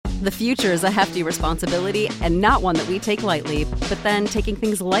The future is a hefty responsibility and not one that we take lightly. But then taking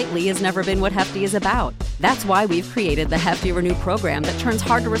things lightly has never been what Hefty is about. That's why we've created the Hefty Renew program that turns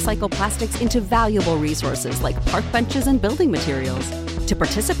hard-to-recycle plastics into valuable resources like park benches and building materials. To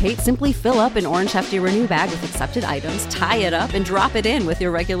participate, simply fill up an orange Hefty Renew bag with accepted items, tie it up, and drop it in with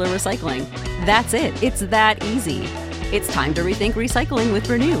your regular recycling. That's it. It's that easy. It's time to rethink recycling with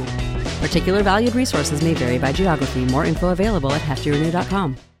Renew. Particular valued resources may vary by geography. More info available at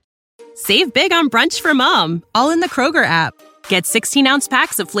heftyrenew.com. Save big on brunch for mom, all in the Kroger app. Get 16-ounce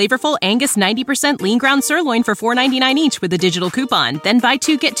packs of flavorful Angus 90% lean ground sirloin for $4.99 each with a digital coupon. Then buy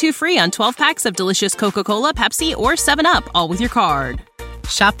 2, get 2 free on 12 packs of delicious Coca-Cola, Pepsi, or 7-Up, all with your card.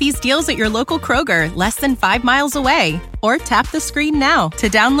 Shop these deals at your local Kroger, less than 5 miles away. Or tap the screen now to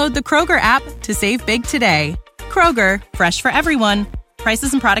download the Kroger app to save big today. Kroger, fresh for everyone.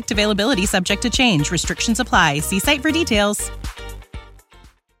 Prices and product availability subject to change. Restrictions apply. See site for details.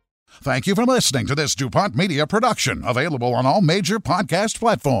 Thank you for listening to this DuPont Media production, available on all major podcast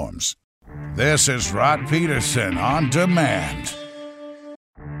platforms. This is Rod Peterson on demand.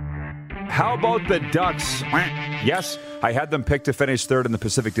 How about the Ducks? Yes, I had them picked to finish third in the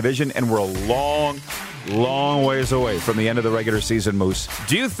Pacific Division, and we're a long ways away from the end of the regular season, Moose.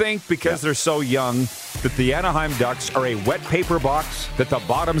 Do you think because they're so young that the Anaheim Ducks are a wet paper box, that the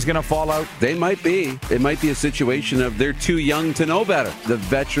bottom's going to fall out? They might be. It might be a situation of they're too young to know better. The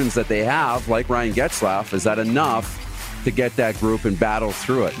veterans that they have, like Ryan Getzlaf, is that enough to get that group and battle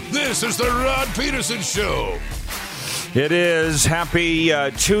through it? This is the Rod Peterson Show. It is. Happy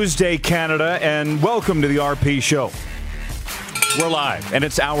Tuesday, Canada, and welcome to the RP Show. We're live, and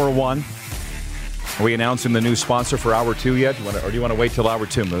it's hour one. Are we announcing the new sponsor for hour two yet? Or do you want to wait till hour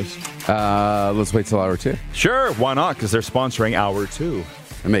two, Moose? Let's wait till hour two. Sure, why not? Because they're sponsoring hour two.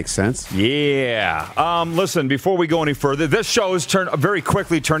 That makes sense. Yeah. Listen, before we go any further, this show has very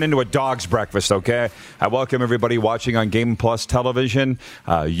quickly turned into a dog's breakfast, okay? I welcome everybody watching on Game Plus Television,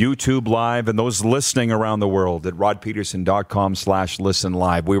 YouTube Live, and those listening around the world at rodpeterson.com/listen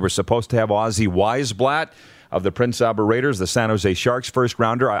live. We were supposed to have Ozzy Weisblatt of the Prince Albert Raiders, the San Jose Sharks first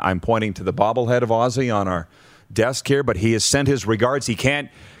rounder. I'm pointing to the bobblehead of Ozzy on our desk here, but he has sent his regards. He can't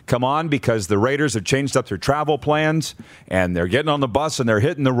come on because the Raiders have changed up their travel plans, and they're getting on the bus and they're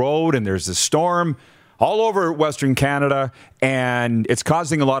hitting the road, and there's a storm all over Western Canada, and it's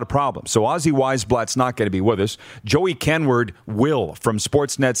causing a lot of problems. So Ozzy Weisblatt's not going to be with us. Joey Kenward will from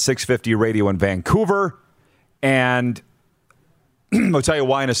Sportsnet 650 Radio in Vancouver, and I'll tell you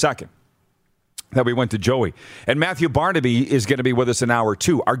why in a second that we went to Joey. And Matthew Barnaby is going to be with us in hour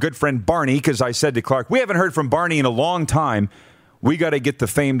two. Our good friend Barney, because I said to Clark, we haven't heard from Barney in a long time. We got to get the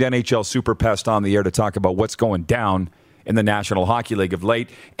famed NHL Super Pest on the air to talk about what's going down in the National Hockey League of late.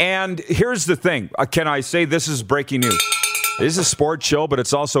 And here's the thing. Can I say this is breaking news? This is a sports show, but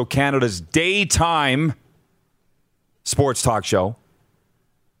it's also Canada's daytime sports talk show.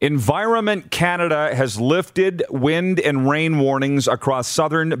 Environment Canada has lifted wind and rain warnings across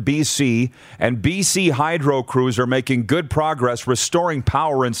southern BC, and BC hydro crews are making good progress restoring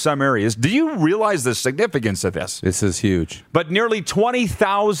power in some areas. Do you realize the significance of this? This is huge. But nearly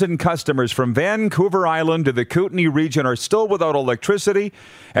 20,000 customers from Vancouver Island to the Kootenay region are still without electricity,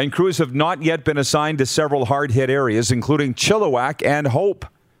 and crews have not yet been assigned to several hard-hit areas, including Chilliwack and Hope.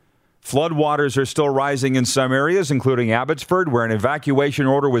 Floodwaters are still rising in some areas, including Abbotsford, where an evacuation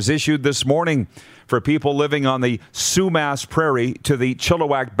order was issued this morning for people living on the Sumas Prairie to the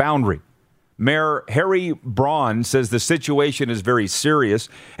Chilliwack boundary. Mayor Harry Braun says the situation is very serious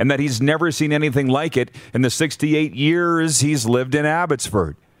and that he's never seen anything like it in the 68 years he's lived in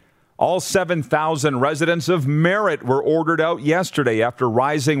Abbotsford. All 7,000 residents of Merritt were ordered out yesterday after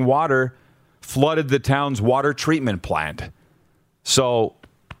rising water flooded the town's water treatment plant. So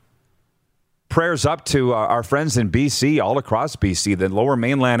prayers up to our friends in BC, all across BC, the lower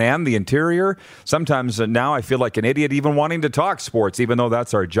mainland and the interior. Sometimes now I feel like an idiot even wanting to talk sports, even though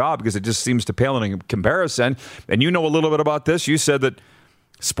that's our job, because it just seems to pale in comparison. And you know a little bit about this. You said that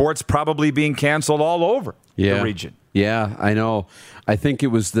sports probably being canceled all over the region. Yeah, I know. I think it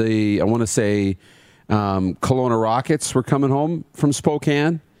was I want to say Kelowna Rockets were coming home from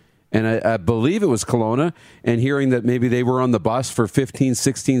Spokane. And I believe it was Kelowna, and hearing that maybe they were on the bus for 15,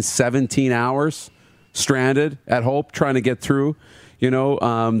 16, 17 hours, stranded at Hope, trying to get through. You know,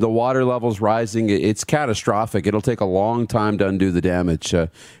 the water level's rising. It's catastrophic. It'll take a long time to undo the damage. As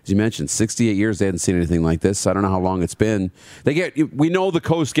you mentioned, 68 years, they hadn't seen anything like this. I don't know how long it's been. We know the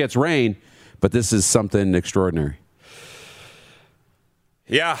coast gets rain, but this is something extraordinary.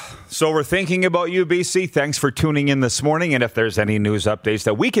 Yeah, so we're thinking about you, BC. Thanks for tuning in this morning. And if there's any news updates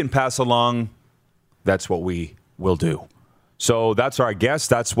that we can pass along, that's what we will do. So that's our guess.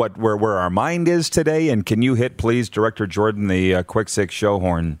 That's where our mind is today. And can you hit, please, Director Jordan, the Quick Six show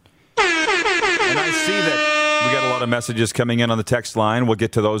horn? And I see that we got a lot of messages coming in on the text line. We'll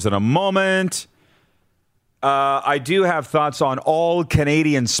get to those in a moment. I do have thoughts on all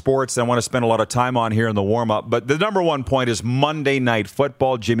Canadian sports that I want to spend a lot of time on here in the warm-up. But the number one point is Monday Night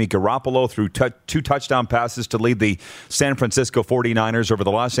Football. Jimmy Garoppolo threw two touchdown passes to lead the San Francisco 49ers over the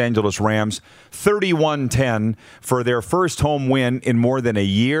Los Angeles Rams, 31-10 for their first home win in more than a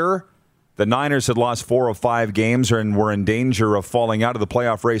year. The Niners had lost 4 of 5 games and were in danger of falling out of the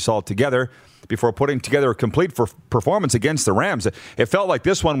playoff race altogether before putting together a complete performance against the Rams. It felt like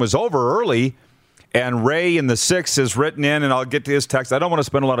this one was over early. And Ray in the 6 has written in, and I'll get to his text. I don't want to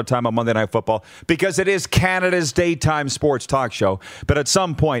spend a lot of time on Monday Night Football because it is Canada's daytime sports talk show. But at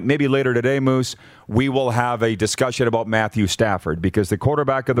some point, maybe later today, Moose, we will have a discussion about Matthew Stafford because the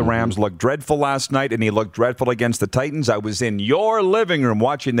quarterback of the Rams looked dreadful last night, and he looked dreadful against the Titans. I was in your living room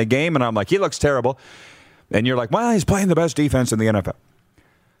watching the game, and I'm like, he looks terrible. And you're like, well, he's playing the best defense in the NFL.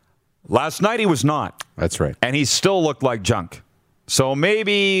 Last night, he was not. That's right. And he still looked like junk. So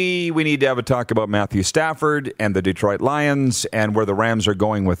maybe we need to have a talk about Matthew Stafford and the Detroit Lions and where the Rams are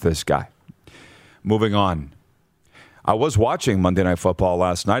going with this guy. Moving on. I was watching Monday Night Football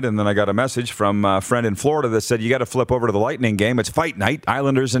last night, and then I got a message from a friend in Florida that said, you got to flip over to the Lightning game. It's fight night,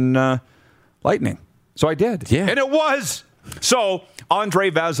 Islanders and Lightning. So I did. Yeah. And it was. So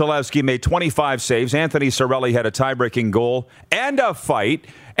Andrei Vasilevsky made 25 saves. Anthony Cirelli had a tie-breaking goal and a fight.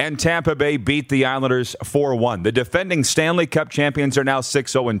 And Tampa Bay beat the Islanders 4-1. The defending Stanley Cup champions are now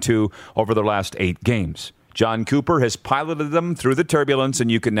 6-0-2 over their last 8 games. John Cooper has piloted them through the turbulence, and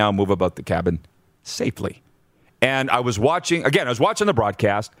you can now move about the cabin safely. And I was watching the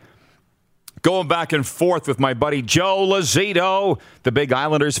broadcast, going back and forth with my buddy Joe Lazito, the big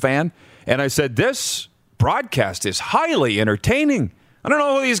Islanders fan. And I said, this broadcast is highly entertaining. I don't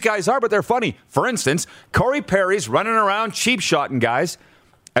know who these guys are, but they're funny. For instance, Corey Perry's running around cheap-shotting guys,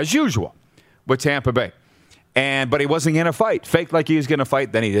 as usual, with Tampa Bay. But he wasn't going to fight. Faked like he was going to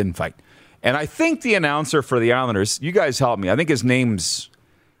fight, then he didn't fight. And I think the announcer for the Islanders, you guys help me. I think his name's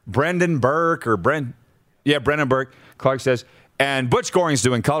Brendan Burke or Brendan Burke. Clark says, and Butch Goring's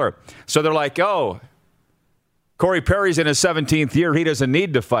doing color. So they're like, oh, Corey Perry's in his 17th year. He doesn't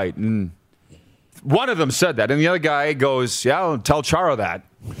need to fight. And one of them said that. And the other guy goes, yeah, I'll tell Chara that.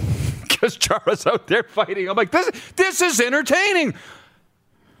 Because Chara's out there fighting. I'm like, this is entertaining.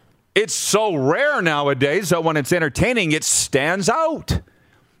 It's so rare nowadays that when it's entertaining, it stands out.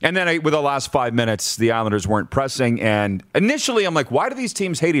 And then with the last 5 minutes, the Islanders weren't pressing. And initially, I'm like, why do these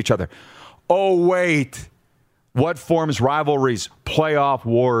teams hate each other? Oh, wait. What forms rivalries? Playoff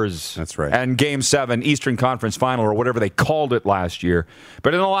wars. That's right. And Game 7, Eastern Conference Final, or whatever they called it last year.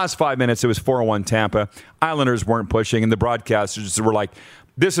 But in the last 5 minutes, it was 4-1 Tampa. Islanders weren't pushing, and the broadcasters were like,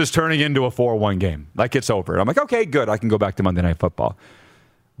 this is turning into a 4-1 game. Like, it's over. And I'm like, okay, good. I can go back to Monday Night Football.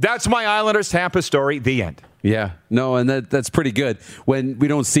 That's my Islanders Tampa story. The end. Yeah. No, and that's pretty good. When we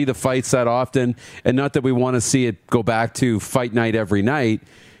don't see the fights that often, and not that we want to see it go back to fight night every night,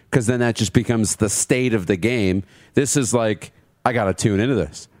 because then that just becomes the state of the game. This is like, I got to tune into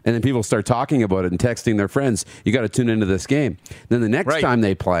this. And then people start talking about it and texting their friends, you got to tune into this game. Then the next time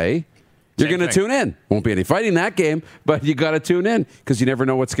they play, you're going to tune in. Won't be any fighting that game, but you got to tune in because you never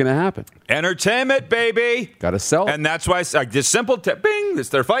know what's going to happen. Entertainment, baby. Got to sell. And that's why just simple bing,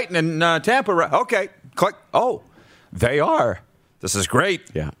 they're fighting in Tampa. Okay, click. Oh, they are. This is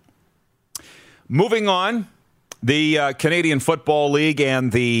great. Yeah. Moving on, the Canadian Football League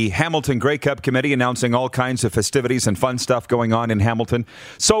and the Hamilton Grey Cup Committee announcing all kinds of festivities and fun stuff going on in Hamilton.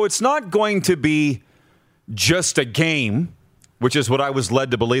 So it's not going to be just a game, which is what I was led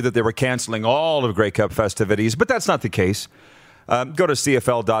to believe, that they were canceling all of Grey Cup festivities, but that's not the case. Go to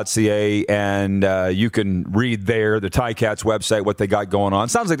CFL.ca and you can read there, the Ticats website, what they got going on.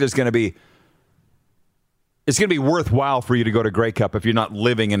 Sounds like it's going to be worthwhile for you to go to Grey Cup if you're not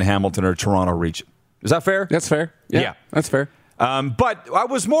living in Hamilton or Toronto region. Is that fair? That's fair. Yeah. That's fair. But I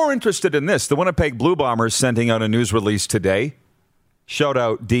was more interested in this. The Winnipeg Blue Bombers sending out a news release today. Shout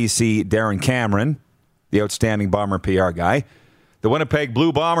out DC Darren Cameron, the outstanding Bomber PR guy. The Winnipeg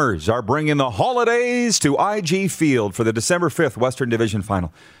Blue Bombers are bringing the holidays to IG Field for the December 5th Western Division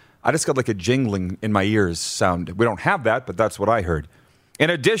Final. I just got like a jingling in my ears sound. We don't have that, but that's what I heard.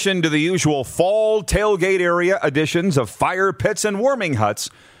 In addition to the usual fall tailgate area additions of fire pits and warming huts,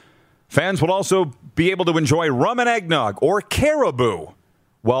 fans will also be able to enjoy rum and eggnog or caribou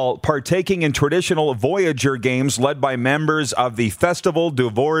while partaking in traditional Voyager games led by members of the Festival du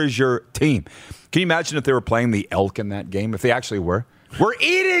Voyager team. Can you imagine if they were playing the elk in that game, if they actually were? We're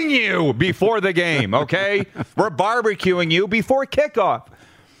eating you before the game, okay? We're barbecuing you before kickoff.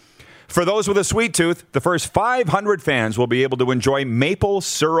 For those with a sweet tooth, the first 500 fans will be able to enjoy maple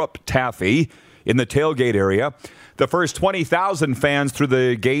syrup taffy in the tailgate area. The first 20,000 fans through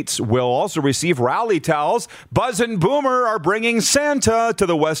the gates will also receive rally towels. Buzz and Boomer are bringing Santa to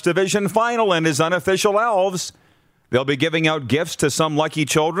the West Division Final and his unofficial elves. They'll be giving out gifts to some lucky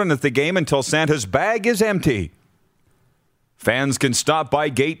children at the game until Santa's bag is empty. Fans can stop by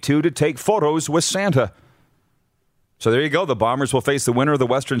Gate 2 to take photos with Santa. So there you go. The Bombers will face the winner of the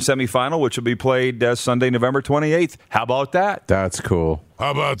Western semifinal, which will be played Sunday, November 28th. How about that? That's cool.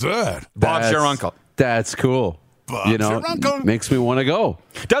 How about that? Bob's your uncle. That's cool. Bob's your uncle. Makes me want to go.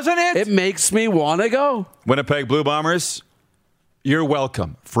 Doesn't it? It makes me want to go. Winnipeg Blue Bombers, you're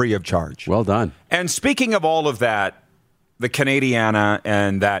welcome, free of charge. Well done. And speaking of all of that, the Canadiana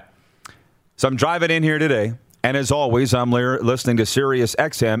and that, so I'm driving in here today, and as always, I'm listening to Sirius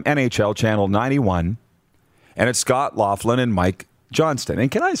XM NHL Channel 91, and it's Scott Laughlin and Mike Johnston. And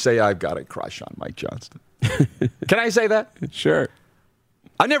can I say I've got a crush on Mike Johnston? Can I say that? Sure.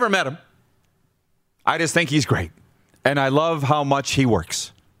 I never met him. I just think he's great. And I love how much he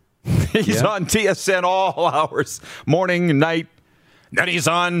works. He's on TSN all hours, morning and night. Then he's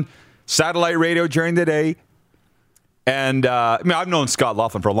on satellite radio during the day. And I've known Scott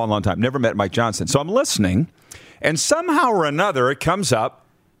Laughlin for a long, long time. Never met Mike Johnston. So I'm listening. And somehow or another, it comes up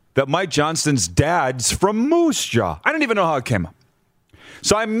that Mike Johnston's dad's from Moose Jaw. I don't even know how it came up.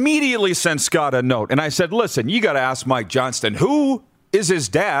 So I immediately sent Scott a note. And I said, listen, you got to ask Mike Johnston, who is his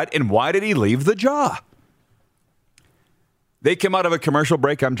dad and why did he leave the Jaw? They came out of a commercial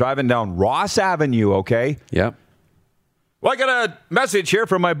break. I'm driving down Ross Avenue, okay? Yep. Well, I got a message here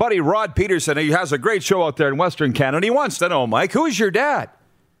from my buddy Rod Peterson. He has a great show out there in Western Canada. He wants to know, Mike, who is your dad?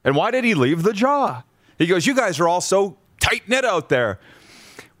 And why did he leave the Jaw? He goes, you guys are all so tight-knit out there.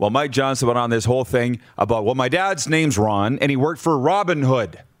 Well, Mike Johnson went on this whole thing about, well, my dad's name's Ron, and he worked for Robin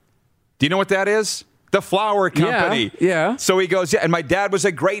Hood. Do you know what that is? The flower company. Yeah. So he goes, yeah, and my dad was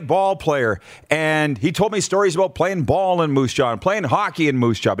a great ball player. And he told me stories about playing ball in Moose Jaw and playing hockey in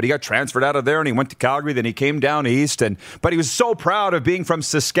Moose Jaw. But he got transferred out of there and he went to Calgary. Then he came down east. But he was so proud of being from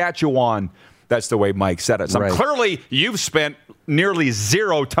Saskatchewan. That's the way Mike said it. So right. Clearly, you've spent nearly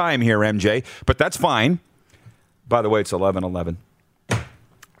zero time here, MJ. But that's fine. By the way, it's 11:11.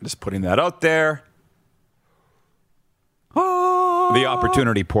 Just putting that out there. The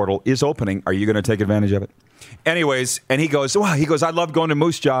opportunity portal is opening. Are you going to take advantage of it? Anyways, and he goes, I loved going to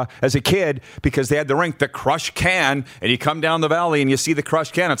Moose Jaw as a kid because they had the rink, the Crush Can, and you come down the valley and you see the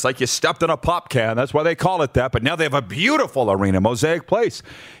Crush Can. It's like you stepped in a pop can. That's why they call it that. But now they have a beautiful arena, Mosaic Place.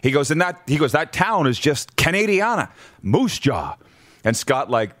 He goes, that town is just Canadiana, Moose Jaw. And Scott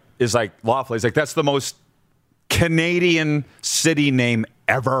is like, Laughlin, he's like, that's the most Canadian city name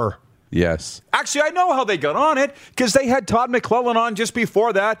ever. Yes. Actually, I know how they got on it because they had Todd McClellan on just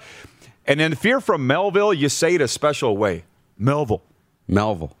before that. And then if you're from Melville, you say it a special way. Melville.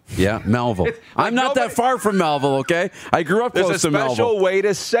 Yeah, Melville. I'm not that far from Melville, okay? I grew up close to Melville. There's a special way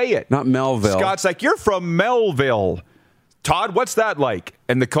to say it. Not Melville. Scott's like, you're from Melville. Todd, what's that like?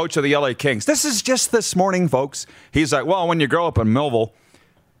 And the coach of the LA Kings. This is just this morning, folks. He's like, well, when you grow up in Melville,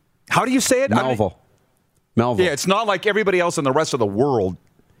 how do you say it? Melville. Yeah, it's not like everybody else in the rest of the world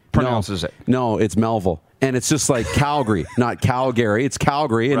pronounces it. No, it's Melville. And it's just like Calgary, not Calgary. It's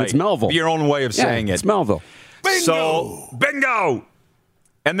Calgary, and It's Melville. Your own way of saying it. It's Melville. Bingo!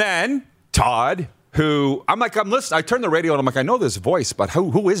 And then Todd, who, I'm listening. I turn the radio on. I'm like, I know this voice, but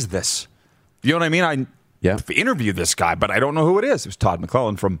who is this? You know what I mean? I interviewed this guy, but I don't know who it is. It was Todd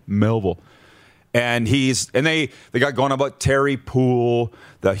McClellan from Melville. And they got going about Terry Poole,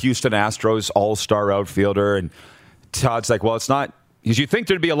 the Houston Astros all-star outfielder. And Todd's like, well, it's not. Because you think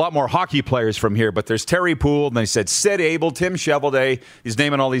there'd be a lot more hockey players from here, but there's Terry Poole, and they said Sid Abel, Tim Shovelday. He's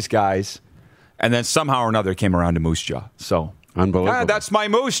naming all these guys. And then somehow or another came around to Moose Jaw. So unbelievable. That's my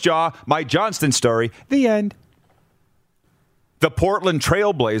Moose Jaw, my Johnston story. The end. The Portland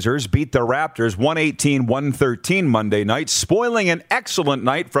Trail Blazers beat the Raptors 118-113 Monday night, spoiling an excellent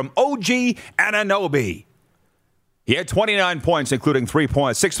night from OG Anunoby. He had 29 points, including 6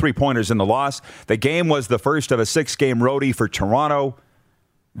 3-pointers in the loss. The game was the first of a 6-game roadie for Toronto.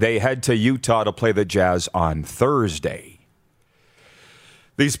 They head to Utah to play the Jazz on Thursday.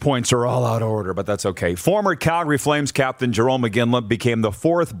 These points are all out of order, but that's okay. Former Calgary Flames captain Jerome McGinley became the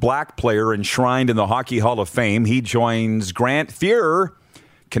 4th black player enshrined in the Hockey Hall of Fame. He joins Grant Fuhrer,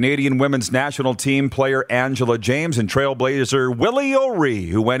 Canadian women's national team player Angela James, and Trailblazer Willie O'Ree,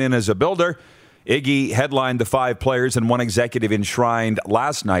 who went in as a builder. Iggy headlined the 5 players and 1 executive enshrined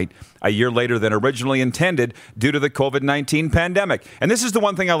last night, a year later than originally intended due to the COVID-19 pandemic. And this is the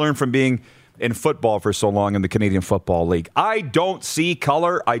one thing I learned from being in football for so long in the Canadian Football League. I don't see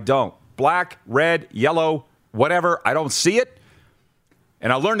color. I don't. Black, red, yellow, whatever. I don't see it.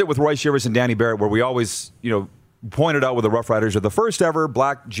 And I learned it with Roy Shivers and Danny Barrett, where we always, pointed out with the Rough Riders are the first ever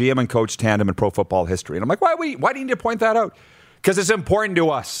black GM and coach tandem in pro football history. And I'm like, why do you need to point that out? Because it's important to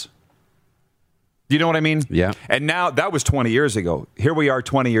us. Do you know what I mean? Yeah. And now, that was 20 years ago. Here we are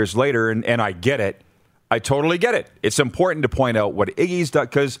 20 years later, and I get it. I totally get it. It's important to point out what Iggy's done,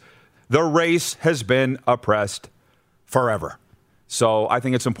 because the race has been oppressed forever. So I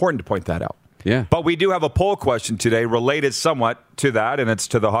think it's important to point that out. Yeah. But we do have a poll question today related somewhat to that, and it's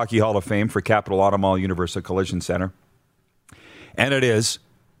to the Hockey Hall of Fame for Capital Auto Mall Universal Collision Center. And it is,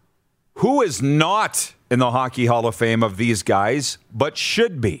 who is not in the Hockey Hall of Fame of these guys, but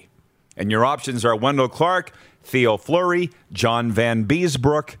should be? And your options are Wendell Clark, Theo Fleury, John Van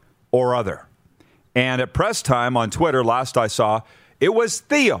Beesbrook, or other. And at press time on Twitter, last I saw, it was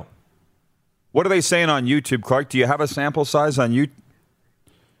Theo. What are they saying on YouTube, Clark? Do you have a sample size on YouTube?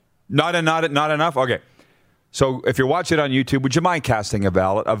 Not enough? Okay. So if you're watching on YouTube, would you mind casting a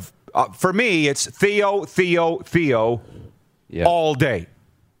ballot? For me, it's Theo all day.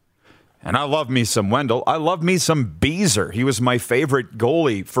 And I love me some Wendell. I love me some Beezer. He was my favorite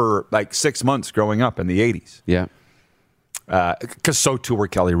goalie for like 6 months growing up in the 80s. Yeah. Because so too were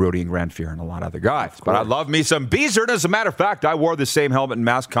Kelly Rudy and Grant Fear and a lot of other guys. But I love me some Beezer. And as a matter of fact, I wore the same helmet and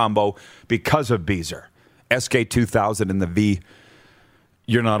mask combo because of Beezer. SK 2000 and the V.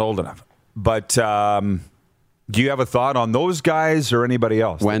 You're not old enough. But do you have a thought on those guys or anybody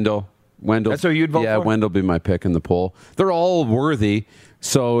else? Wendell. That's who you'd vote for? Yeah, Wendell would be my pick in the poll. They're all worthy.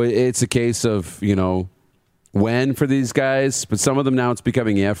 So it's a case of, when for these guys. But some of them now it's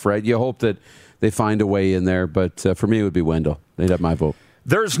becoming if, right? You hope that they find a way in there. But for me, it would be Wendell. They'd have my vote.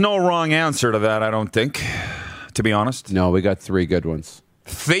 There's no wrong answer to that, I don't think, to be honest. No, we got 3 good ones.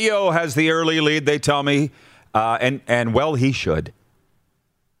 Theo has the early lead, they tell me. And well, he should.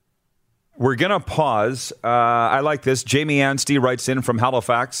 We're going to pause. I like this. Jamie Anstey writes in from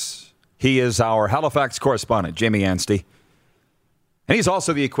Halifax. He is our Halifax correspondent, Jamie Anstey. And he's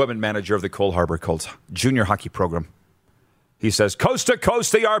also the equipment manager of the Cole Harbour Colts junior hockey program. He says, coast to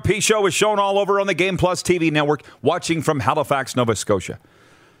coast, the RP show is shown all over on the Game Plus TV network, watching from Halifax, Nova Scotia.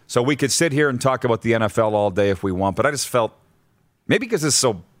 So we could sit here and talk about the NFL all day if we want, but I just felt, maybe because it's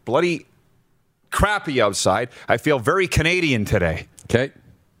so bloody crappy outside, I feel very Canadian today. Okay.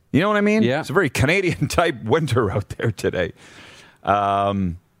 You know what I mean? Yeah. It's a very Canadian-type winter out there today.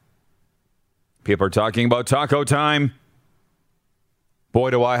 People are talking about Taco Time. Boy,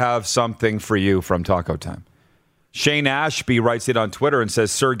 do I have something for you from Taco Time. Shane Ashby writes it on Twitter and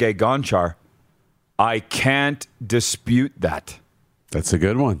says, Sergei Gonchar, I can't dispute that. That's a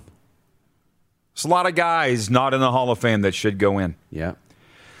good one. There's a lot of guys not in the Hall of Fame that should go in. Yeah.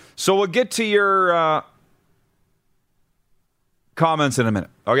 So we'll get to your comments in a minute.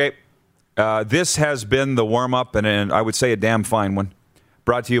 Okay. This has been the warm-up, and I would say a damn fine one,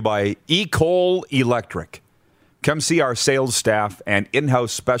 brought to you by Ecole Electric. Come see our sales staff and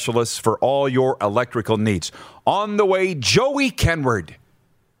in-house specialists for all your electrical needs. On the way, Joey Kenward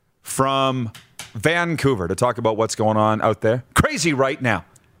from Vancouver to talk about what's going on out there. Crazy right now.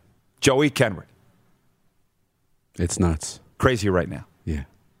 Joey Kenward. It's nuts. Crazy right now. Yeah.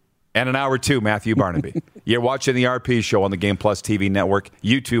 And an hour 2, Matthew Barnaby. You're watching the RP show on the Game Plus TV network,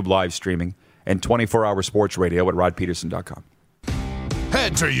 YouTube live streaming, and 24-hour sports radio at rodpeterson.com.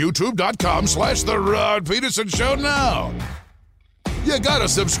 Head to youtube.com/The Rod Peterson Show now. You gotta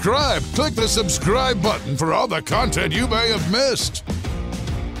subscribe. Click the subscribe button for all the content you may have missed.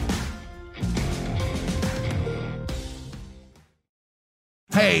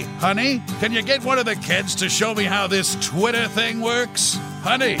 Hey, honey, can you get one of the kids to show me how this Twitter thing works?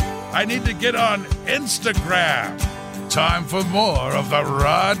 Honey, I need to get on Instagram. Time for more of The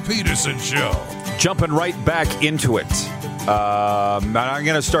Rod Peterson Show. Jumping right back into it. I'm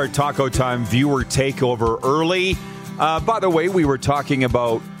going to start Taco Time viewer takeover early. By the way, we were talking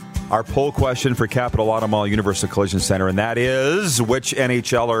about our poll question for Capital Auto Mall Universal Collision Center, and that is which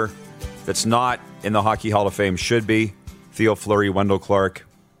NHLer that's not in the Hockey Hall of Fame should be. Theo Fleury, Wendell Clark,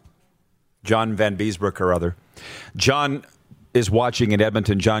 John Van Beesbrook, or other. John is watching in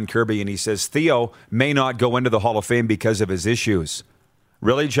Edmonton, John Kirby, and he says Theo may not go into the Hall of Fame because of his issues.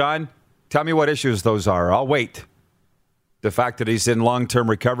 Really, John? Tell me what issues those are. I'll wait. The fact that he's in long-term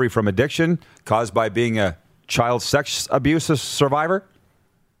recovery from addiction caused by being a child sex abuse survivor?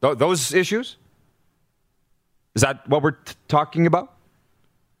 Those issues? Is that what we're talking about?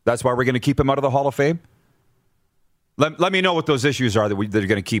 That's why we're going to keep him out of the Hall of Fame? Let me know what those issues are that are going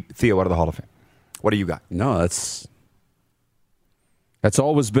to keep Theo out of the Hall of Fame. What do you got? No, that's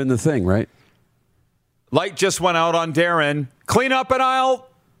always been the thing, right? Light just went out on Darren. Clean up in aisle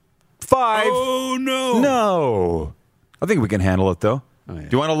 5. Oh, no. No. I think we can handle it, though. Oh, yeah. Do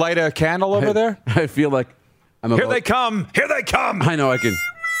you want to light a candle over there? I feel like Here they come. Here they come. I know I can.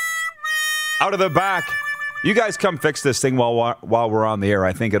 Out of the back. You guys come fix this thing while we're on the air.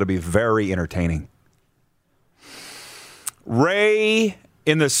 I think it'll be very entertaining. Ray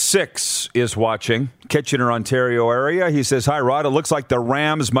in the 6 is watching, Kitchener, Ontario area. He says, hi, Rod. It looks like the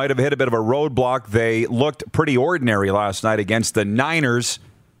Rams might have hit a bit of a roadblock. They looked pretty ordinary last night against the Niners.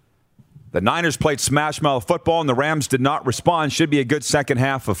 The Niners played smash mouth football, and the Rams did not respond. Should be a good second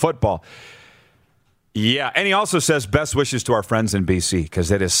half of football. Yeah, and he also says best wishes to our friends in BC,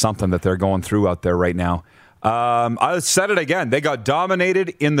 because it is something that they're going through out there right now. I said it again. They got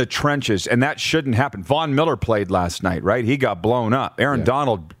dominated in the trenches, and that shouldn't happen. Von Miller played last night, right? He got blown up. Aaron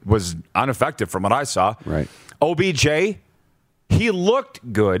Donald was unaffected from what I saw. Right. OBJ, he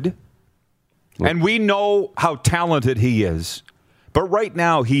looked good, and we know how talented he is. But right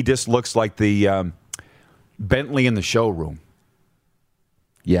now, he just looks like the Bentley in the showroom.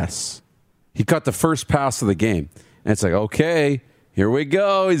 Yes. He caught the first pass of the game. And it's like, okay, here we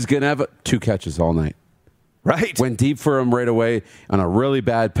go. He's going to have 2 catches all night. Right. Went deep for him right away on a really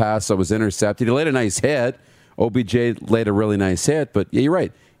bad pass that was intercepted. He laid a nice hit. OBJ laid a really nice hit. But yeah, you're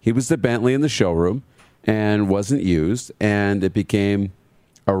right. He was the Bentley in the showroom and wasn't used. And it became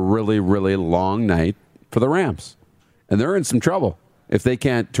a really, really long night for the Rams. And they're in some trouble if they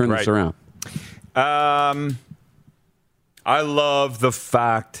can't turn this around. I love the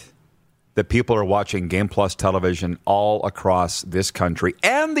fact that people are watching Game Plus television all across this country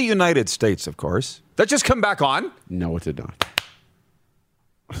and the United States, of course. That just come back on? No, it did not.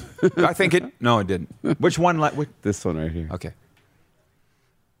 I think it... No, it didn't. Which one? This one right here. Okay.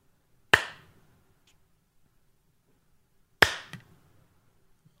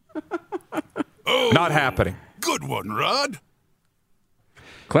 Not happening. Good one, Rod.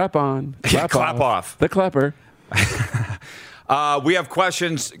 Clap on. Clap off. The clapper. We have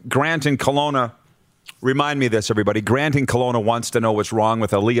questions. Grant in Kelowna. Remind me of this, everybody. Grant in Kelowna wants to know what's wrong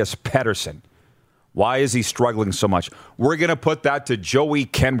with Elias Pettersson. Why is he struggling so much? We're going to put that to Joey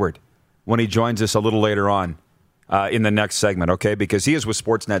Kenward when he joins us a little later on in the next segment, okay? Because he is with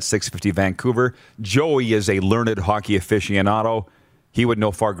Sportsnet 650 Vancouver. Joey is a learned hockey aficionado. He would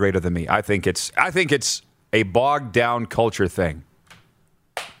know far greater than me. I think it's a bogged down culture thing.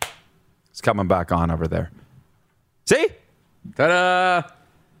 It's coming back on over there. See? Ta-da!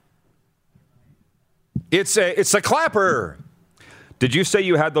 It's a clapper. Did you say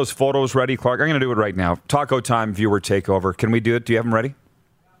you had those photos ready, Clark? I'm going to do it right now. Taco Time viewer takeover. Can we do it? Do you have them ready?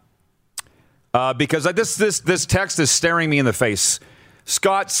 Because this text is staring me in the face.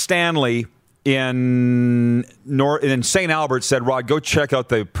 Scott Stanley in St. Albert said, Rod, go check out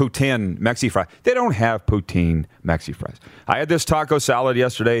the poutine Mexi fries. They don't have poutine Mexi fries. I had this taco salad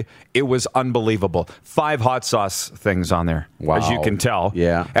yesterday. It was unbelievable. 5 hot sauce things on there, as you can tell.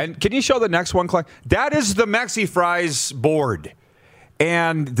 Yeah. And can you show the next one, Clark? That is the Mexi fries board.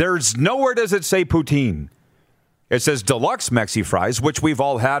 And there's nowhere does it say poutine. It says deluxe Mexi fries, which we've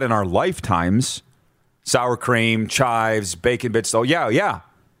all had in our lifetimes. Sour cream, chives, bacon bits. Oh, yeah.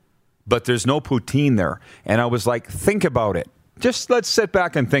 But there's no poutine there. And I was like, think about it. Just let's sit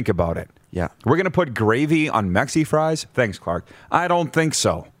back and think about it. Yeah. We're going to put gravy on Mexi fries? Thanks, Clark. I don't think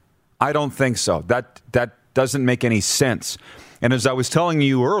so. That doesn't make any sense. And as I was telling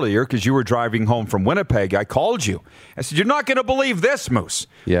you earlier, because you were driving home from Winnipeg, I called you. I said, you're not going to believe this, Moose.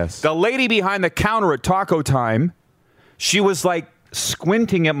 Yes. The lady behind the counter at Taco Time, she was like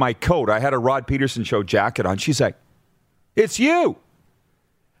squinting at my coat. I had a Rod Peterson Show jacket on. She's like, it's you.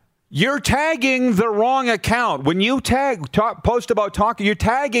 You're tagging the wrong account. When you post about taco, you're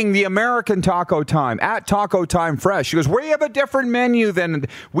tagging the American Taco Time, at Taco Time Fresh. She goes, we have a different menu than,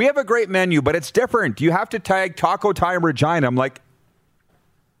 we have a great menu, but it's different. You have to tag Taco Time Regina. I'm like,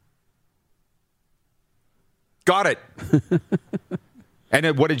 got it.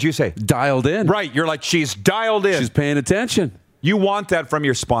 And what did you say? Dialed in. Right. You're like, she's dialed in. She's paying attention. You want that from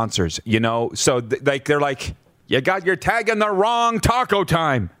your sponsors, you know? So they're like, you're tagging the wrong Taco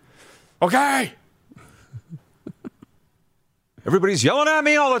Time. Okay. Everybody's yelling at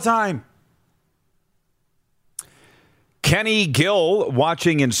me all the time. Kenny Gill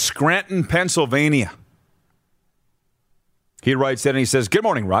watching in Scranton, Pennsylvania. He writes in and he says, good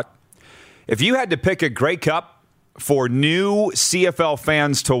morning, Rod. If you had to pick a Grey Cup for new CFL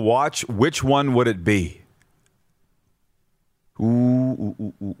fans to watch, which one would it be?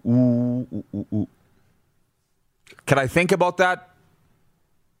 Ooh. Can I think about that?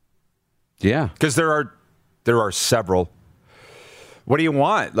 Yeah. Because there are several. What do you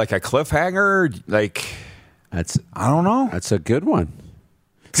want? Like a cliffhanger? I don't know. That's a good one.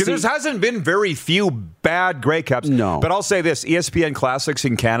 Because there hasn't been very few bad Grey Cups. No. But I'll say this, ESPN Classics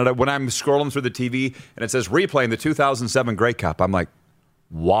in Canada, when I'm scrolling through the TV and it says replaying the 2007 Grey Cup, I'm like,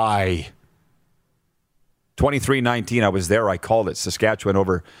 why? 23-19, I was there. I called it. Saskatchewan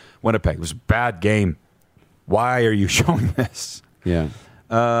over Winnipeg. It was a bad game. Why are you showing this? Yeah.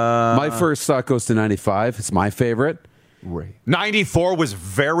 My first thought goes to 95. It's my favorite. Right. 94 was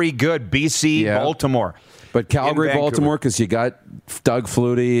very good. BC, Baltimore. But Calgary, Baltimore, because you got Doug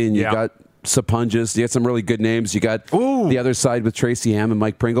Flutie and you got Sapunjas. You got some really good names. You got the other side with Tracy Ham and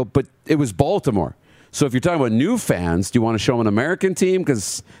Mike Pringle. But it was Baltimore. So if you're talking about new fans, do you want to show them an American team?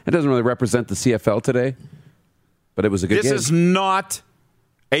 Because it doesn't really represent the CFL today. But it was a good game. This is not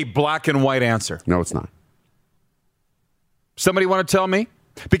a black and white answer. No, it's not. Somebody want to tell me?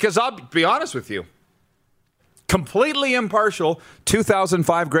 Because I'll be honest with you. Completely impartial,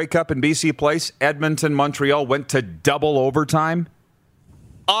 2005 Grey Cup in BC Place, Edmonton, Montreal went to double overtime.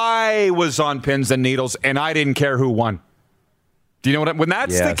 I was on pins and needles, and I didn't care who won. Do you know what? When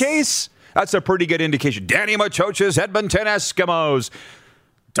that's the case, that's a pretty good indication. Danny Machoch's Edmonton Eskimos,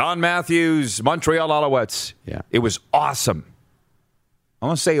 Don Matthews, Montreal Alouettes. Yeah, it was awesome. I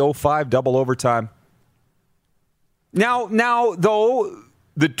want to say 05 double overtime. Now, though,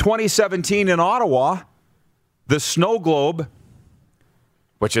 the 2017 in Ottawa. The Snow Globe,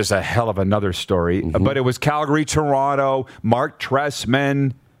 which is a hell of another story, but it was Calgary, Toronto, Mark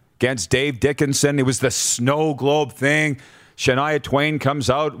Trestman against Dave Dickinson. It was the Snow Globe thing. Shania Twain comes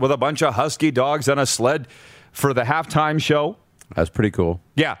out with a bunch of husky dogs on a sled for the halftime show. That's pretty cool.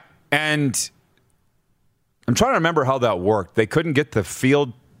 Yeah, and I'm trying to remember how that worked. They couldn't get the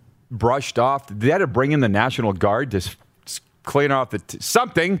field brushed off. They had to bring in the National Guard to clean off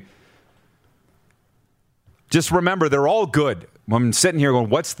something. Just remember, they're all good. I'm sitting here going,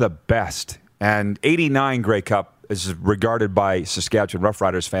 what's the best? And 89 Grey Cup is regarded by Saskatchewan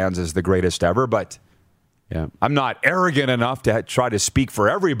Roughriders fans as the greatest ever, but I'm not arrogant enough to try to speak for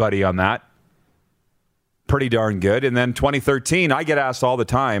everybody on that. Pretty darn good. And then 2013, I get asked all the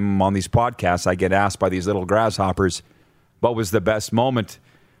time on these podcasts, I get asked by these little grasshoppers, what was the best moment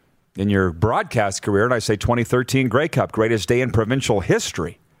in your broadcast career? And I say 2013 Grey Cup, greatest day in provincial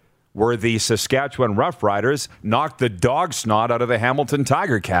history, where the Saskatchewan Roughriders knocked the dog snot out of the Hamilton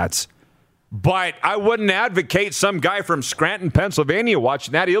Tiger Cats. But I wouldn't advocate some guy from Scranton, Pennsylvania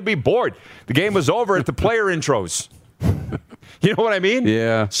watching that. He'll be bored. The game was over at the player intros. You know what I mean?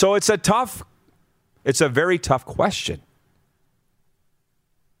 Yeah. So it's a very tough question.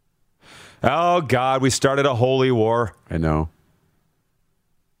 Oh, God, we started a holy war. I know.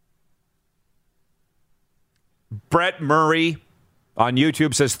 Brett Murray on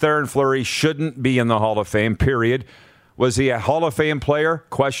YouTube says Theron Fleury shouldn't be in the Hall of Fame, period. Was he a Hall of Fame player?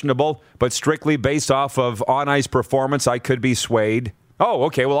 Questionable, but strictly based off of on-ice performance, I could be swayed. Oh,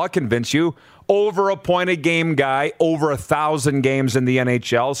 okay, well, I'll convince you. Over a point-a-game guy, over 1,000 games in the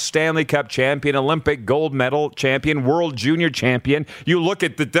NHL, Stanley Cup champion, Olympic gold medal champion, World Junior champion. You look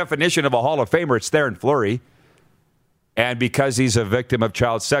at the definition of a Hall of Famer, it's Theron Fleury. And because he's a victim of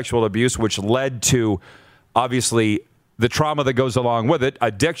child sexual abuse, which led to, obviously, the trauma that goes along with it,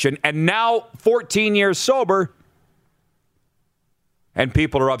 addiction, and now 14 years sober, and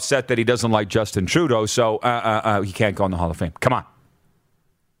people are upset that he doesn't like Justin Trudeau, so he can't go in the Hall of Fame. Come on.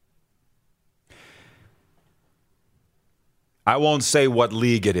 I won't say what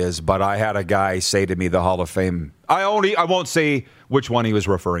league it is, but I had a guy say to me the Hall of Fame. I won't say which one he was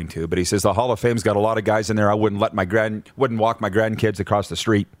referring to, but he says the Hall of Fame's got a lot of guys in there. I wouldn't walk my grandkids across the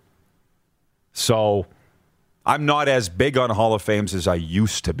street. So I'm not as big on Hall of Fames as I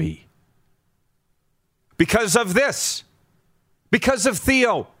used to be. Because of this. Because of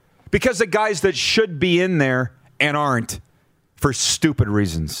Theo. Because of guys that should be in there and aren't for stupid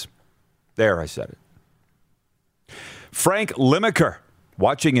reasons. There, I said it. Frank Limeker,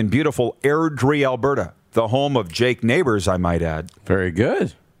 watching in beautiful Airdrie, Alberta, the home of Jake Neighbors, I might add. Very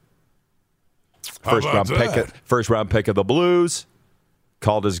good. First round pick of the Blues.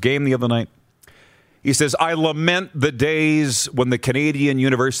 Called his game the other night. He says, I lament the days when the Canadian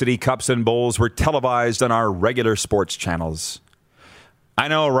University Cups and Bowls were televised on our regular sports channels. I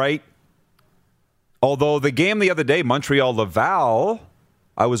know, right? Although the game the other day, Montreal-Laval,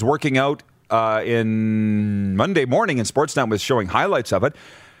 I was working out in Monday morning and Sportsnet was showing highlights of it.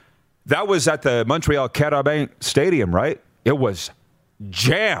 That was at the Montreal Carabin Stadium, right? It was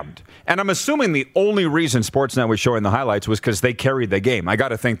jammed. And I'm assuming the only reason Sportsnet was showing the highlights was because they carried the game. I got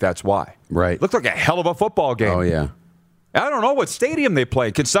to think that's why. Right. Looked like a hell of a football game. Oh, yeah. I don't know what stadium they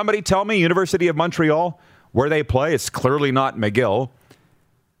play. Can somebody tell me, University of Montreal, where they play? It's clearly not McGill.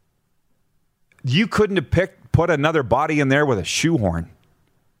 You couldn't have put another body in there with a shoehorn.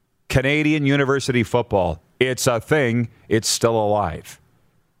 Canadian University football. It's a thing. It's still alive.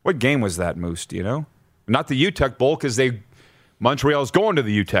 What game was that, Moose? Do you know? Not the UTEC Bowl, because Montreal's going to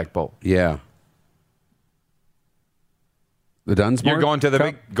the UTEC Bowl. Yeah. The Dunsmore? You're going to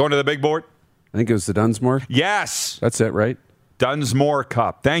the big board? I think it was the Dunsmore. Yes. That's it, right? Dunsmore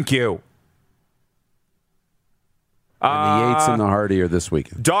Cup. Thank you. And the Yates and the Hardy are this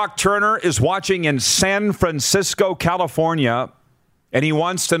weekend. Doc Turner is watching in San Francisco, California, and he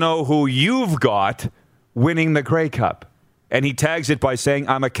wants to know who you've got winning the Grey Cup. And he tags it by saying,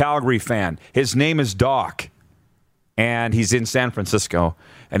 I'm a Calgary fan. His name is Doc, and he's in San Francisco,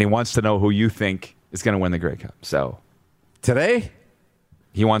 and he wants to know who you think is going to win the Grey Cup. So today?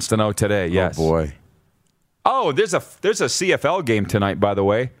 He wants to know today, yes. Oh, boy. Oh, there's a CFL game tonight, by the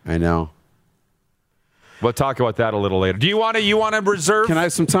way. I know. We'll talk about that a little later. Do you want to reserve? Can I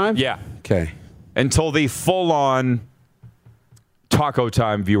have some time? Yeah. Okay. Until the full-on Taco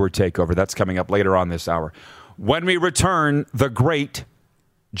Time viewer takeover. That's coming up later on this hour. When we return, the great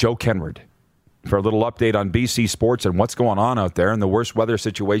Joe Kenward for a little update on BC sports and what's going on out there and the worst weather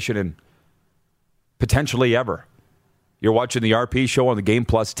situation in potentially ever. You're watching the RP Show on the Game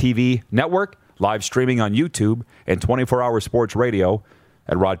Plus TV network, live streaming on YouTube, and 24-hour sports radio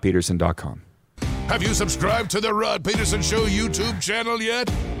at rodpeterson.com. Have you subscribed to the Rod Peterson Show YouTube channel yet?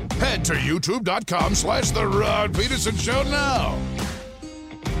 Head to youtube.com/The Rod Peterson Show now.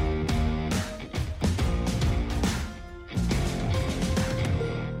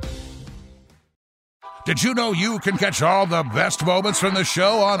 Did you know you can catch all the best moments from the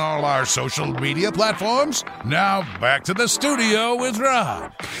show on all our social media platforms? Now, back to the studio with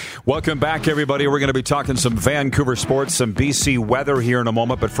Rod. Welcome back, everybody. We're going to be talking some Vancouver sports, some BC weather here in a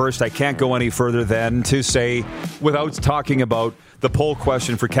moment. But first, I can't go any further than to say, without talking about the poll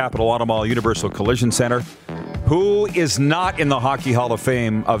question for Capital Automall Universal Collision Center, who is not in the Hockey Hall of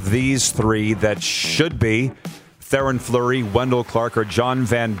Fame of these three that should be? Theoren Fleury, Wendell Clark, or John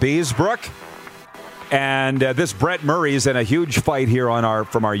Van Beesbrook? And this Brett Murray is in a huge fight here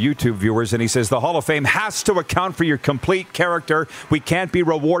from our YouTube viewers, and he says the Hall of Fame has to account for your complete character. We can't be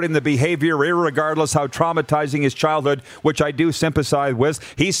rewarding the behavior, irregardless how traumatizing his childhood, which I do sympathize with.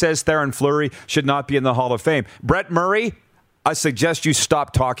 He says Theoren Fleury should not be in the Hall of Fame. Brett Murray, I suggest you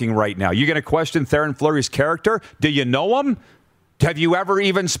stop talking right now. You're going to question Theoren Fleury's character? Do you know him? Have you ever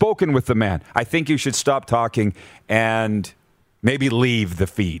even spoken with the man? I think you should stop talking and maybe leave the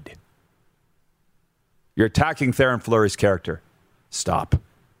feed. You're attacking Theoren Fleury's character. Stop.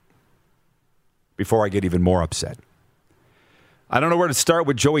 Before I get even more upset. I don't know where to start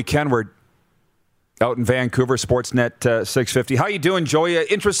with Joey Kenward out in Vancouver, Sportsnet 650. How you doing, Joey?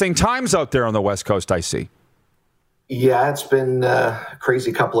 Interesting times out there on the West Coast, I see. Yeah, it's been a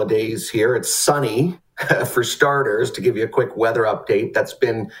crazy couple of days here. It's sunny, for starters, to give you a quick weather update. That's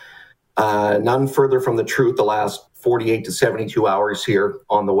been none further from the truth the last 48 to 72 hours here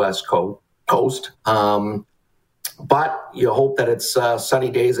on the West Coast. But you hope that it's sunny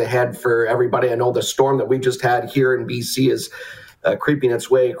days ahead for everybody. I know the storm that we just had here in BC is creeping its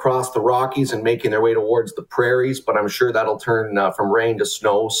way across the Rockies and making their way towards the prairies, but I'm sure that'll turn from rain to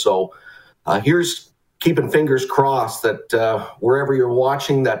snow. So here's keeping fingers crossed that wherever you're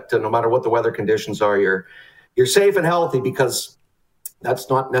watching, that no matter what the weather conditions are, you're safe and healthy, because that's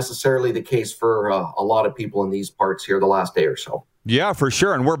not necessarily the case for a lot of people in these parts here the last day or so. Yeah, for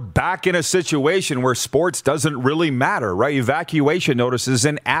sure. And we're back in a situation where sports doesn't really matter, right? Evacuation notices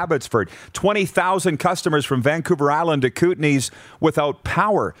in Abbotsford. 20,000 customers from Vancouver Island to Kootenays without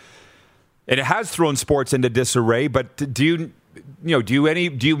power. And it has thrown sports into disarray, but you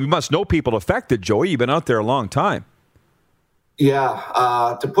must know people affected, Joey. You've been out there a long time.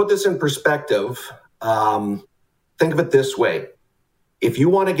 Yeah. To put this in perspective, think of it this way. If you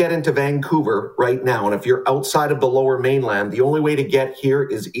want to get into Vancouver right now, and if you're outside of the Lower Mainland, the only way to get here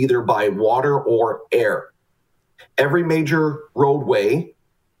is either by water or air. Every major roadway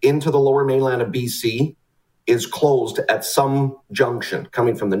into the Lower Mainland of BC is closed at some junction,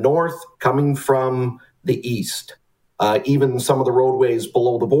 coming from the north, coming from the east. Even some of the roadways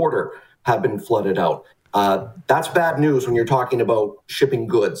below the border have been flooded out. That's bad news when you're talking about shipping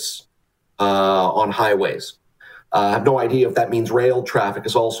goods on highways. I have no idea if that means rail traffic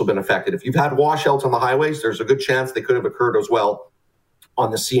has also been affected. If you've had washouts on the highways, there's a good chance they could have occurred as well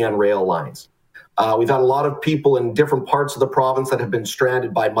on the CN rail lines. We've had a lot of people in different parts of the province that have been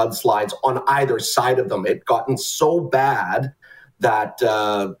stranded by mudslides on either side of them. It gotten so bad that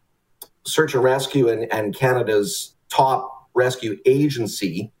Search and Rescue and Canada's top rescue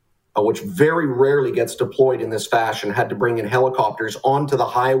agency, which very rarely gets deployed in this fashion, had to bring in helicopters onto the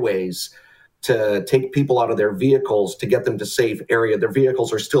highways to take people out of their vehicles to get them to safe area. Their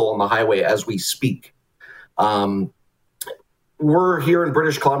vehicles are still on the highway as we speak. We're here in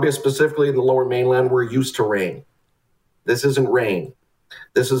British Columbia, specifically in the Lower Mainland, we're used to rain. This isn't rain.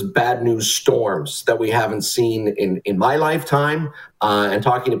 This is bad news storms that we haven't seen in my lifetime. And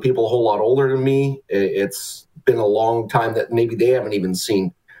talking to people a whole lot older than me, it's been a long time that maybe they haven't even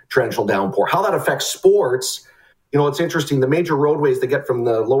seen torrential downpour. How that affects sports, it's interesting. The major roadways that get from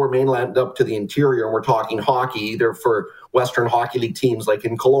the Lower Mainland up to the interior, and we're talking hockey, either for Western Hockey League teams like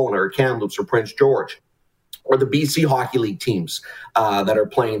in Kelowna or Kamloops or Prince George, or the BC Hockey League teams that are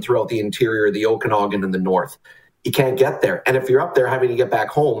playing throughout the interior, the Okanagan and the north. You can't get there. And if you're up there having to get back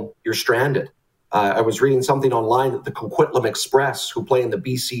home, you're stranded. I was reading something online that the Coquitlam Express, who play in the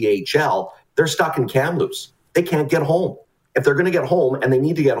BCHL, they're stuck in Kamloops. They can't get home. If they're going to get home and they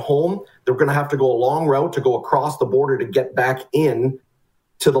need to get home, they're going to have to go a long route to go across the border to get back in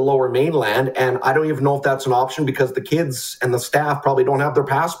to the Lower Mainland. And I don't even know if that's an option because the kids and the staff probably don't have their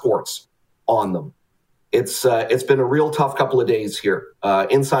passports on them. It's been a real tough couple of days here,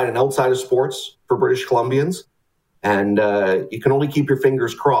 inside and outside of sports for British Columbians. And you can only keep your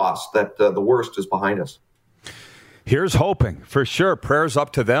fingers crossed that the worst is behind us. Here's hoping, for sure. Prayers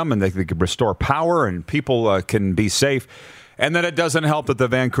up to them, and they can restore power, and people can be safe. And then it doesn't help that the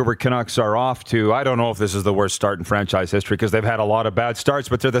Vancouver Canucks are off to, I don't know if this is the worst start in franchise history because they've had a lot of bad starts,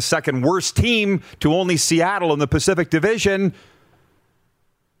 but they're the second worst team to only Seattle in the Pacific Division.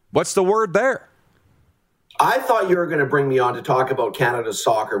 What's the word there? I thought you were going to bring me on to talk about Canada's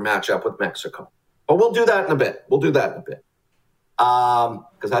soccer matchup with Mexico. But we'll do that in a bit. Because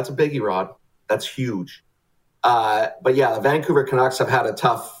that's a biggie, Rod. That's huge. But yeah, the Vancouver Canucks have had a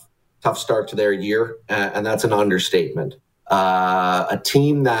tough start to their year, and that's an understatement. A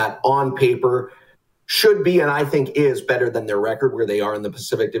team that on paper should be, and I think is, better than their record where they are in the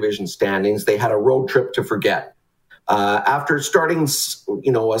Pacific Division standings. They had a road trip to forget. After starting, a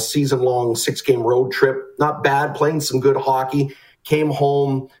season-long 6-game road trip, not bad, playing some good hockey, came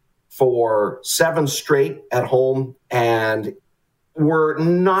home for 7 straight at home and were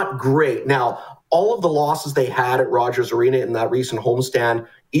not great. Now, all of the losses they had at Rogers Arena in that recent homestand,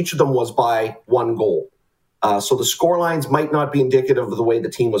 each of them was by 1 goal. So the scorelines might not be indicative of the way the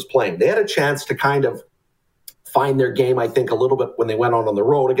team was playing. They had a chance to kind of find their game, I think, a little bit when they went on the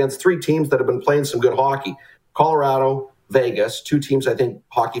road against 3 teams that have been playing some good hockey. Colorado, Vegas, 2 teams I think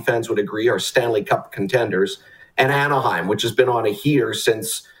hockey fans would agree are Stanley Cup contenders, and Anaheim, which has been on a heater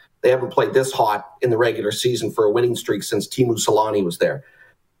since they haven't played this hot in the regular season for a winning streak since Teemu Selanne was there.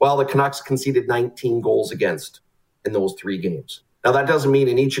 Well, the Canucks conceded 19 goals against in those 3 games. Now, that doesn't mean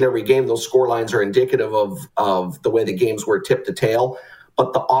in each and every game those scorelines are indicative of the way the games were tip to tail,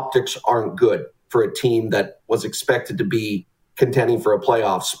 but the optics aren't good for a team that was expected to be contending for a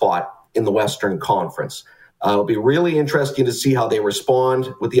playoff spot in the Western Conference. It'll be really interesting to see how they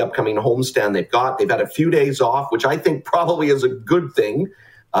respond with the upcoming homestand they've got. They've had a few days off, which I think probably is a good thing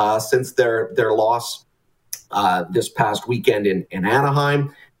since their loss this past weekend in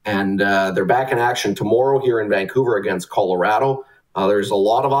Anaheim. And they're back in action tomorrow here in Vancouver against Colorado. There's a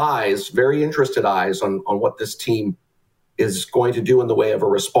lot of eyes, very interested eyes on what this team is going to do in the way of a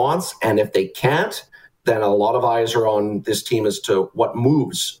response. And if they can't, then a lot of eyes are on this team as to what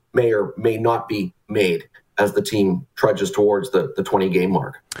moves may or may not be made as the team trudges towards the 20-game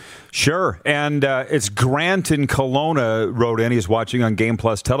mark. Sure. And it's Grant in Kelowna wrote in. He's watching on Game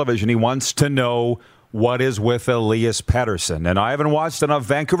Plus television. He wants to know what is with Elias Pettersson. And I haven't watched enough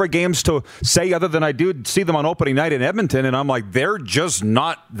Vancouver games to say other than I do see them on opening night in Edmonton, and I'm like, they're just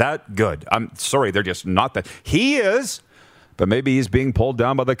not that good. I'm sorry, they're just not that. He is, but maybe he's being pulled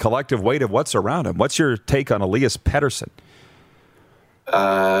down by the collective weight of what's around him. What's your take on Elias Pettersson?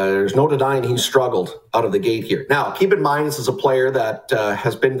 There's no denying he struggled out of the gate here. Now, keep in mind, this is a player that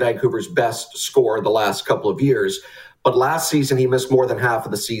has been Vancouver's best scorer the last couple of years, but last season he missed more than half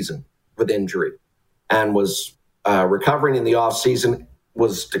of the season with injury and was recovering in the offseason,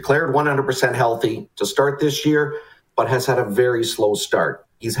 was declared 100% healthy to start this year, but has had a very slow start.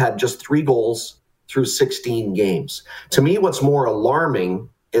 He's had just 3 goals through 16 games. To me, what's more alarming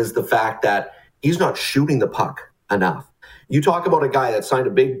is the fact that he's not shooting the puck enough. You talk about a guy that signed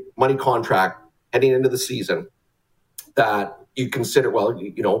a big money contract heading into the season that you consider,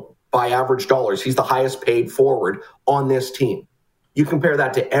 by average dollars, he's the highest paid forward on this team. You compare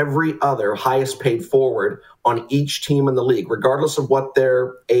that to every other highest paid forward on each team in the league, regardless of what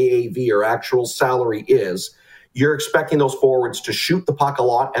their AAV or actual salary is, you're expecting those forwards to shoot the puck a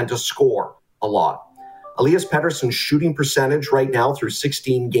lot and to score a lot. Elias Pettersson's shooting percentage right now through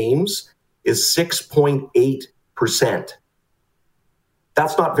 16 games is 6.8%.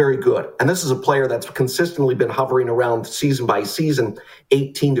 That's not very good. And this is a player that's consistently been hovering around season by season,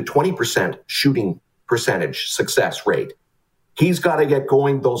 18 to 20% shooting percentage success rate. He's got to get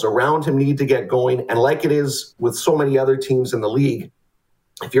going. Those around him need to get going. And like it is with so many other teams in the league,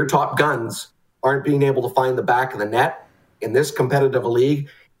 if your top guns aren't being able to find the back of the net in this competitive league,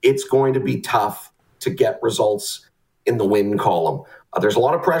 it's going to be tough to get results in the win column. There's a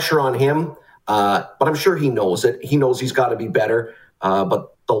lot of pressure on him, but I'm sure he knows it. He knows he's got to be better.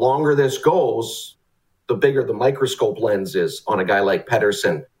 But the longer this goes, the bigger the microscope lens is on a guy like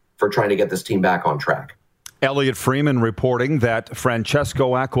Pettersson for trying to get this team back on track. Elliot Freeman reporting that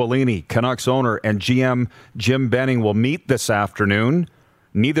Francesco Aquilini, Canucks owner, and GM Jim Benning will meet this afternoon.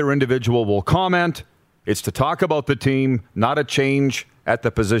 Neither individual will comment. It's to talk about the team, not a change at the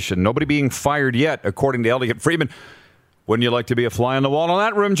position. Nobody being fired yet, according to Elliot Freeman. Wouldn't you like to be a fly on the wall in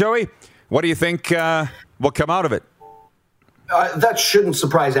that room, Joey? What do you think will come out of it? That shouldn't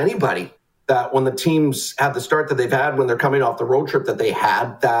surprise anybody, that when the teams have the start that they've had, when they're coming off the road trip that they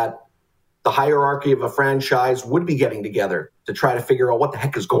had, that the hierarchy of a franchise would be getting together to try to figure out what the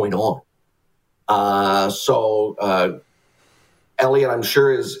heck is going on. Elliot, I'm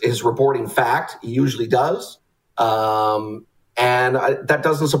sure, is reporting fact. He usually does. And that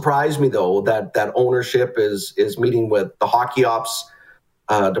doesn't surprise me, though, that ownership is meeting with the hockey ops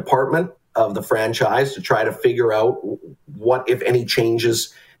department of the franchise to try to figure out what, if any,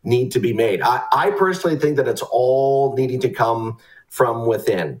 changes need to be made. I personally think that it's all needing to come from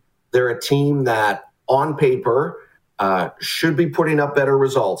within. They're a team that, on paper, should be putting up better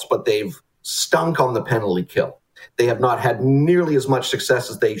results, but they've stunk on the penalty kill. They have not had nearly as much success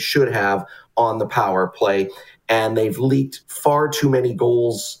as they should have on the power play, and they've leaked far too many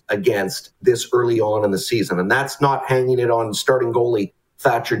goals against this early on in the season. And that's not hanging it on starting goalie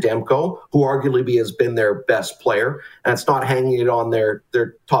Thatcher Demko, who arguably has been their best player, and it's not hanging it on their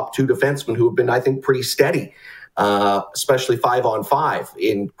top two defensemen, who have been, I think, pretty steady, especially 5-on-5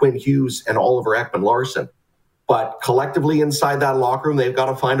 in Quinn Hughes and Oliver Ekman-Larsson. But collectively inside that locker room, they've got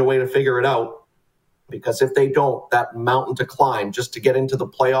to find a way to figure it out, because if they don't, that mountain to climb just to get into the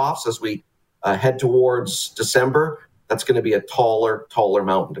playoffs as we head towards December, that's going to be a taller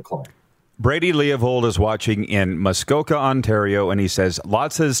mountain to climb. Brady Leovold is watching in Muskoka, Ontario, and he says,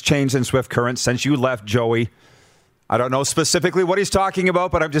 lots has changed in Swift Current since you left, Joey. I don't know specifically what he's talking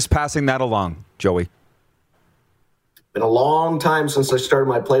about, but I'm just passing that along, Joey. Been a long time since I started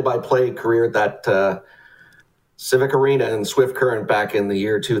my play-by-play career at that Civic Arena in Swift Current back in the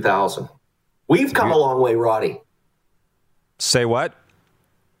year 2000. We've come a long way, Roddy. Say what?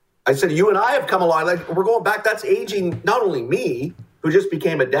 I said, you and I have come a long way. Like, we're going back. That's aging not only me, who just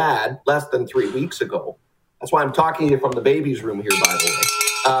became a dad less than 3 weeks ago. That's why I'm talking to you from the baby's room here, by the way.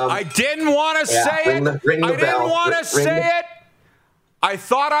 I didn't want to say it. I didn't want to say it. I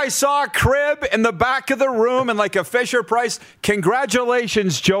thought I saw a crib in the back of the room and like a Fisher-Price.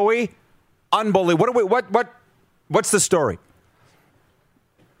 Congratulations, Joey. Unbelievable. What's the story?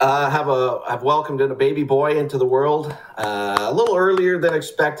 I've welcomed in a baby boy into the world a little earlier than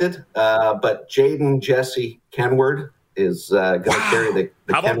expected, but Jaden Jesse Kenward is going to carry the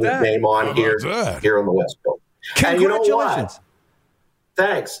Kenward name on here on the West Coast. Congratulations. And you know what?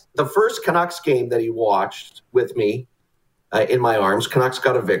 Thanks. The first Canucks game that he watched with me in my arms, Canucks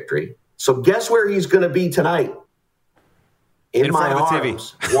got a victory. So guess where he's going to be tonight? In my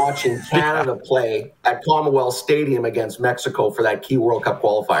arms, watching Canada play at Commonwealth Stadium against Mexico for that key World Cup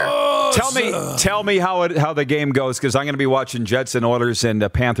qualifier. Tell me how the game goes, because I'm going to be watching Jets and Oilers and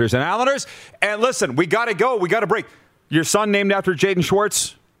Panthers and Islanders. And listen, we got to go. We got to break. Your son named after Jaden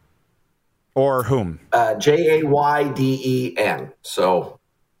Schwartz? Or whom? Jayden. So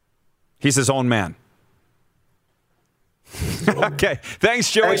he's his own man. Okay.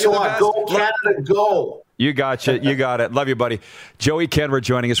 Thanks, Joey. Thanks a lot. Go, Canada, go. You gotcha. You got it. Love you, buddy. Joey Kenward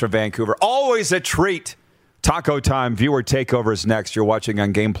joining us from Vancouver. Always a treat. Taco Time viewer takeover is next. You're watching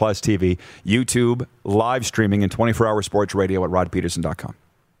on Game Plus TV, YouTube, live streaming, and 24-hour sports radio at rodpeterson.com.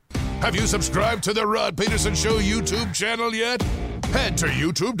 Have you subscribed to The Rod Peterson Show YouTube channel yet? Head to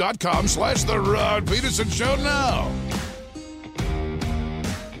youtube.com/The Rod Peterson Show now.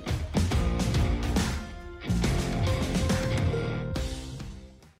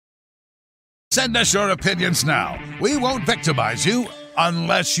 Send us your opinions now. We won't victimize you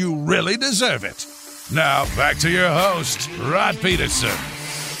unless you really deserve it. Now, back to your host, Rod Peterson.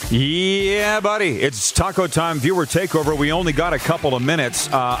 Yeah, buddy. It's Taco Time Viewer Takeover. We only got a couple of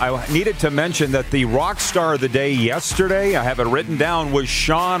minutes. I needed to mention that the rock star of the day yesterday, I have it written down, was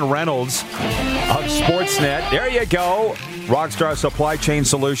Sean Reynolds of Sportsnet. There you go. Rockstar Supply Chain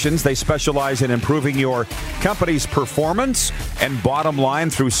Solutions. They specialize in improving your company's performance and bottom line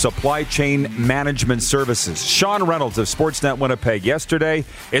through supply chain management services. Sean Reynolds of Sportsnet Winnipeg yesterday.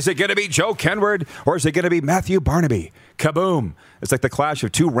 Is it going to be Joe Kenward or is it going to be Matthew Barnaby? Kaboom. It's like the clash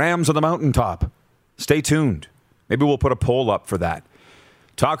of two rams on the mountaintop. Stay tuned. Maybe we'll put a poll up for that.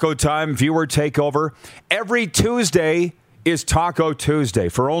 Taco Time Viewer Takeover. Every Tuesday is Taco Tuesday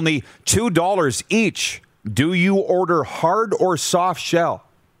for only $2 each. Do you order hard or soft shell?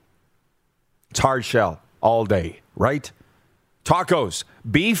 It's hard shell all day, right? Tacos,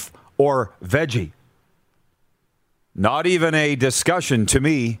 beef or veggie? Not even a discussion to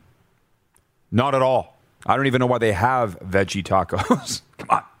me. Not at all. I don't even know why they have veggie tacos. Come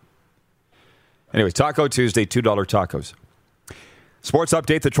on. Anyways, Taco Tuesday, $2 tacos. Sports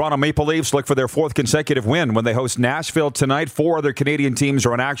update. The Toronto Maple Leafs look for their fourth consecutive win when they host Nashville tonight. 4 other Canadian teams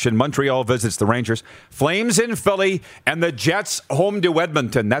are in action. Montreal visits the Rangers. Flames in Philly and the Jets home to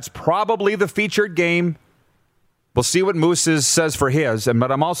Edmonton. That's probably the featured game. We'll see what Moose says for his.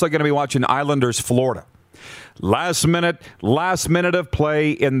 But I'm also going to be watching Islanders, Florida. Last minute of play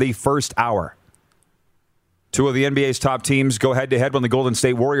in the first hour. 2 of the NBA's top teams go head-to-head when the Golden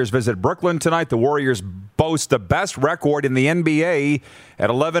State Warriors visit Brooklyn tonight. The Warriors boast the best record in the NBA at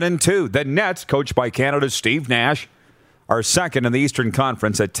 11-2. The Nets, coached by Canada's Steve Nash, are second in the Eastern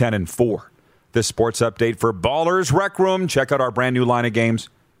Conference at 10-4. This sports update for Ballers Rec Room. Check out our brand new line of games.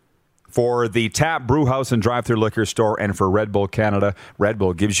 For the Tap Brew House and Drive-Thru Liquor Store, and for Red Bull Canada, Red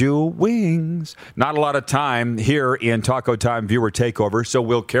Bull gives you wings. Not a lot of time here in Taco Time Viewer Takeover, so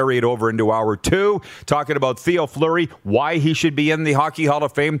we'll carry it over into hour 2, talking about Theo Fleury, why he should be in the Hockey Hall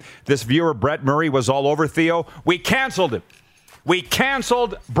of Fame. This viewer, Brett Murray, was all over Theo. We canceled him. We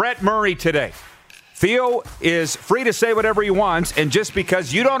canceled Brett Murray today. Theo is free to say whatever he wants, and just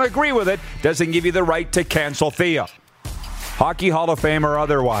because you don't agree with it doesn't give you the right to cancel Theo. Hockey Hall of Fame or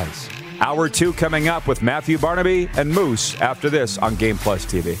otherwise. Hour 2 coming up with Matthew Barnaby and Moose after this on Game Plus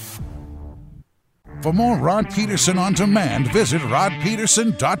TV. For more Rod Peterson on demand, visit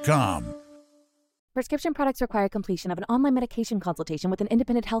rodpeterson.com. Prescription products require completion of an online medication consultation with an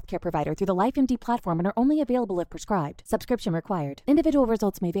independent healthcare provider through the LifeMD platform and are only available if prescribed. Subscription required. Individual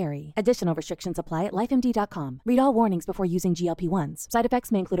results may vary. Additional restrictions apply at lifemd.com. Read all warnings before using GLP-1s. Side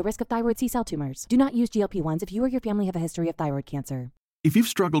effects may include a risk of thyroid C-cell tumors. Do not use GLP-1s if you or your family have a history of thyroid cancer. If you've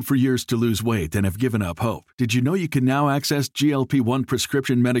struggled for years to lose weight and have given up hope, did you know you can now access GLP-1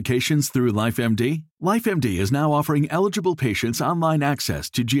 prescription medications through LifeMD? LifeMD is now offering eligible patients online access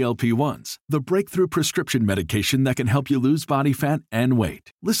to GLP-1s, the breakthrough prescription medication that can help you lose body fat and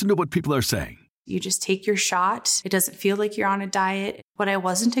weight. Listen to what people are saying. You just take your shot. It doesn't feel like you're on a diet. What I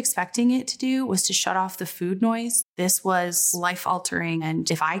wasn't expecting it to do was to shut off the food noise. This was life-altering, and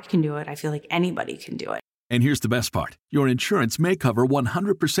if I can do it, I feel like anybody can do it. And here's the best part. Your insurance may cover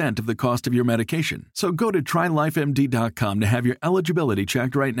 100% of the cost of your medication. So go to trylifemd.com to have your eligibility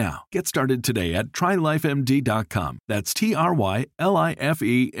checked right now. Get started today at trylifemd.com. That's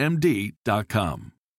TRYLIFEMD.com.